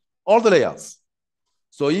 all the layouts.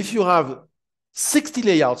 So if you have 60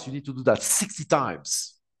 layouts, you need to do that 60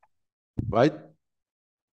 times, right?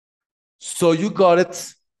 So you got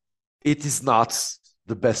it. It is not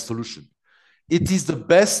the best solution. It is the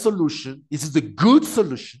best solution. It is the good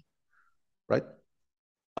solution, right?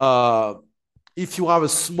 If you have a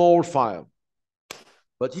small file.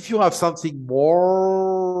 But if you have something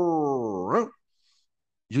more,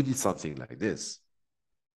 you need something like this.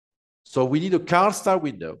 So we need a card style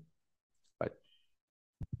window, right?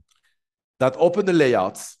 That open the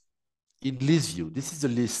layouts in list view. This is a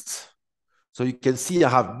list. So you can see I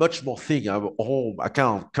have much more things. I have home,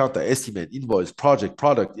 account, contact, estimate, invoice, project,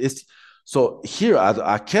 product. So here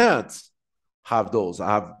I can't have those. I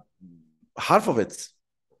have half of it.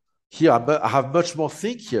 Here I have much more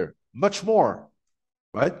things here, much more,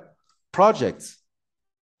 right? Projects,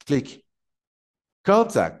 click.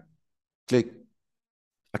 Contact, click.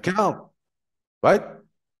 Account, right?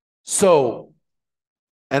 So,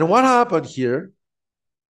 and what happened here,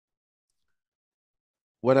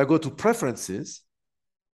 when I go to preferences,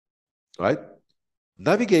 right?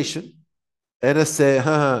 Navigation, and I say,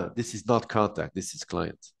 this is not contact, this is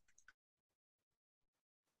client.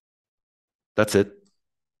 That's it.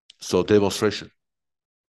 So demonstration.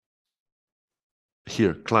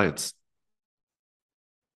 Here, clients.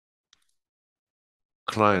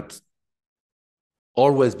 Client.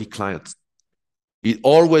 Always be clients. It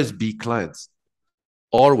always be clients.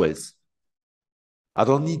 Always. I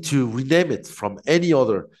don't need to rename it from any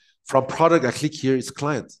other. From product, I click here, it's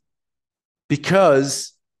client.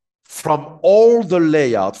 Because from all the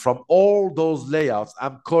layout, from all those layouts,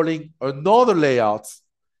 I'm calling another layout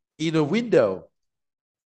in a window.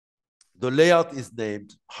 The layout is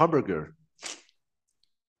named hamburger.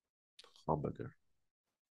 Hamburger.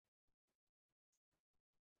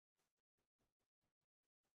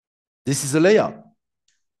 This is a layout.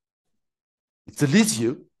 It's a list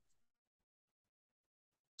view.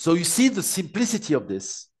 So you see the simplicity of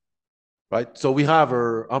this, right? So we have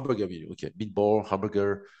our hamburger menu. Okay, meatball,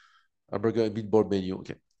 hamburger, meatball menu.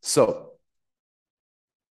 Okay, so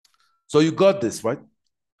you got this, right?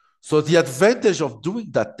 So the advantage of doing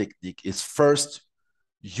that technique is, first,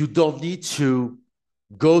 you don't need to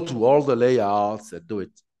go to all the layouts and do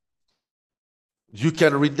it. You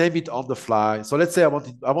can rename it on the fly. So let's say I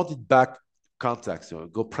want it back contacts. So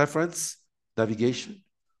go preference, navigation.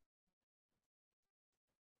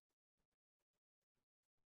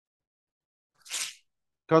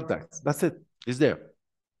 Contacts. That's it. It's there.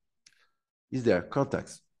 It's there.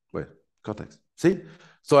 Contacts. Wait, contacts. See?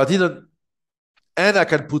 So I didn't, and I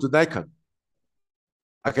can put an icon.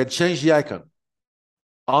 I can change the icon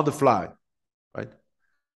on the fly, right?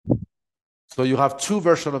 So you have two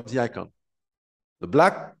versions of the icon, the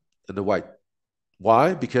black and the white.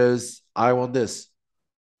 Why? Because I want this.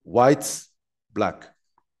 White, black.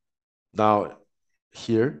 Now,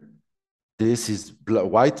 here, this is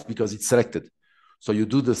white because it's selected. So you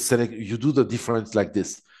do the difference like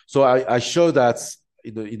this. So I show that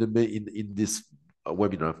in this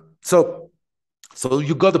webinar. So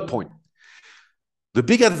you got the point. The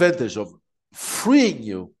big advantage of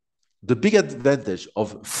freeing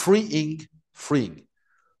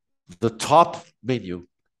the top menu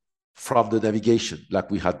from the navigation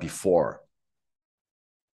like we had before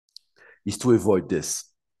is to avoid this.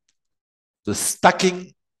 The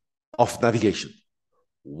stacking of navigation.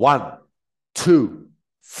 1, 2,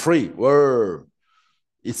 3. Whoa.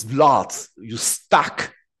 It's lots. You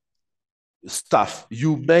stack stuff.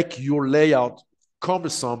 You make your layout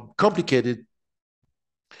cumbersome, complicated,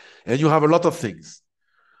 and you have a lot of things.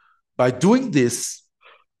 By doing this,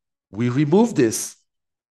 we remove this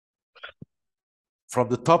from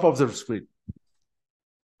the top of the screen.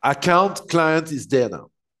 Account client is there now.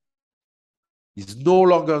 It's no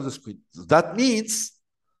longer on the screen. So that means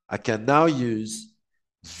I can now use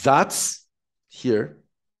that here.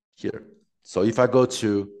 So if I go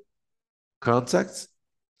to contacts,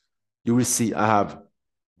 you will see I have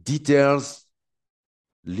details,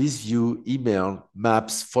 list view, email,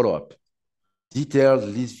 maps, follow-up. Details,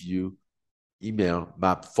 list view, email,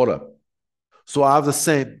 map, follow-up. So I have the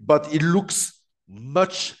same, but it looks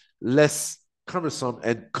much less cumbersome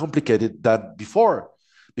and complicated than before,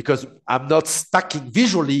 because I'm not stacking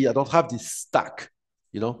visually. I don't have this stack,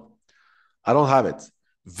 I don't have it.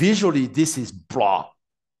 Visually, this is blah.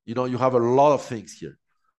 You have a lot of things here.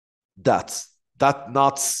 That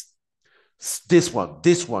not this one,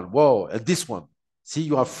 whoa, and this one. See,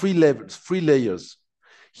 you have three layers.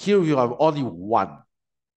 Here you have only one.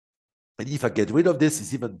 And if I get rid of this,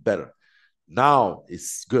 it's even better. Now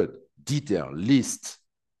it's good. Detail, list,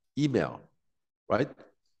 email, right?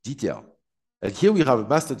 Detail. And here we have a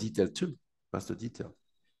master detail too. Master detail.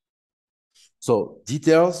 So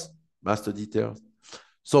details, master details.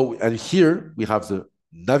 So, and here we have the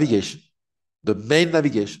navigation, the main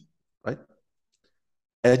navigation, right?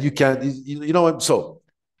 And you can, so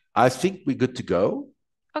I think we're good to go.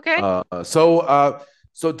 Okay.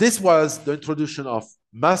 So this was the introduction of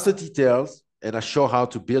master details, and I show how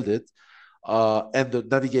to build it, and the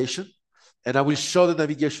navigation. And I will show the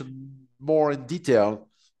navigation more in detail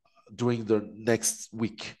during the next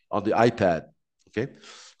week on the iPad, okay?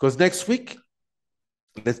 Because next week,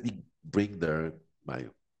 let me bring my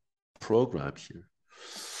program here.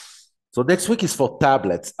 So next week is for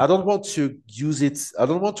tablets. I don't want to use it. I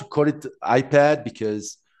don't want to call it iPad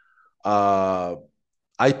because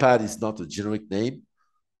iPad is not a generic name,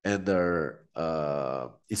 and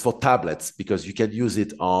it's for tablets because you can use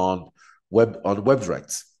it on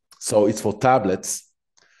WebDirect. So it's for tablets.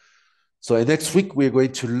 So next week we're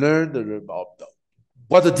going to learn about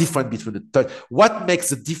what the difference between the touch. What makes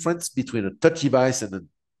the difference between a touch device and a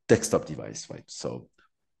desktop device, right? So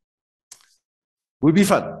will be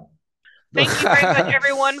fun. Thank you very much,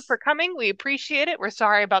 everyone, for coming. We appreciate it. We're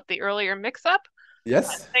sorry about the earlier mix-up.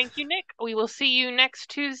 Yes. Thank you, Nick. We will see you next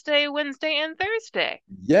Tuesday, Wednesday, and Thursday.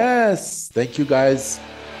 Yes. Thank you, guys.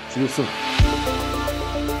 See you soon.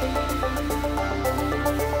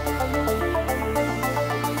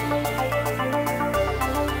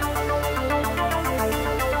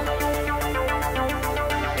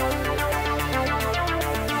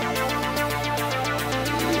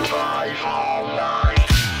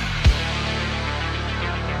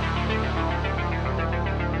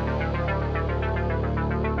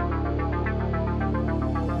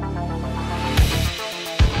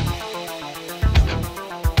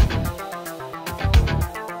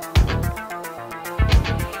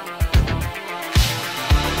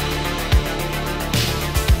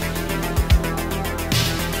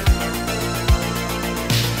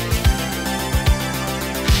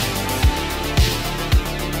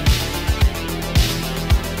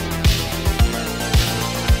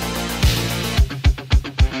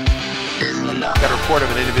 Got a report of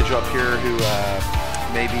an individual up here who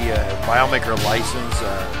may be a FileMaker license.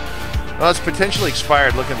 Well, it's potentially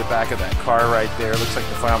expired. Look at the back of that car right there. Looks like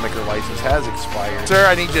the FileMaker license has expired. Sir,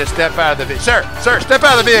 I need you to step out of the vehicle. Sir, step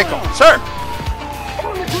out of the vehicle. Sir!